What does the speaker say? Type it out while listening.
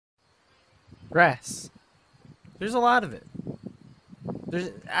Grass. There's a lot of it.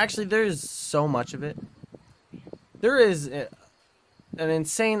 There's so much of it. There is an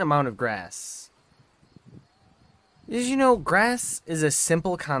insane amount of grass. Did you know grass is a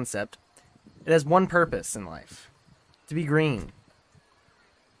simple concept? It has one purpose in life: to be green.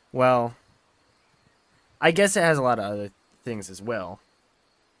 Well, I guess it has a lot of other things as well.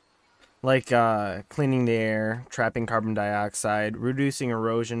 Like cleaning the air, trapping carbon dioxide, reducing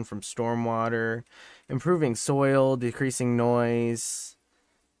erosion from stormwater, improving soil, decreasing noise.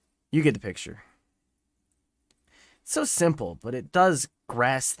 You get the picture. It's so simple, but it does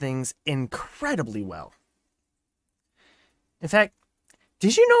grass things incredibly well. In fact,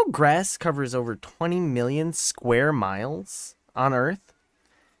 did you know grass covers over 20 million square miles on Earth?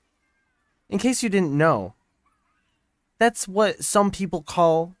 In case you didn't know, that's what some people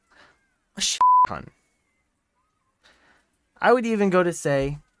call a shit ton. I would even go to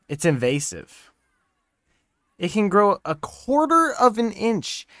say it's invasive. It can grow a quarter of an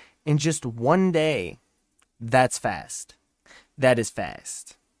inch in just one day. That's fast. That is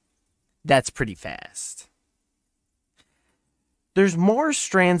fast. That's pretty fast. There's more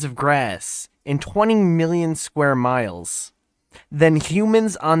strands of grass in 20 million square miles than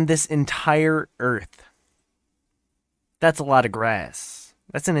humans on this entire Earth. That's a lot of grass.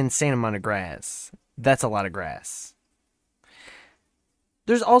 That's an insane amount of grass. That's a lot of grass.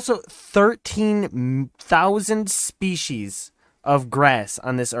 There's also 13,000 species of grass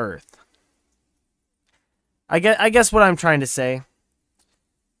on this Earth. I guess what I'm trying to say.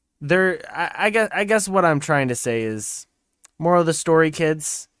 I guess what I'm trying to say is, moral of the story,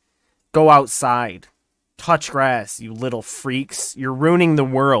 kids, go outside. Touch grass, you little freaks. You're ruining the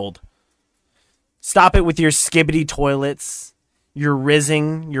world. Stop it with your skibbity toilets, your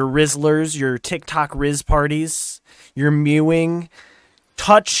rizzing, your rizzlers, your TikTok rizz parties, your mewing.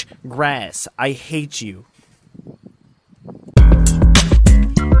 Touch grass. I hate you.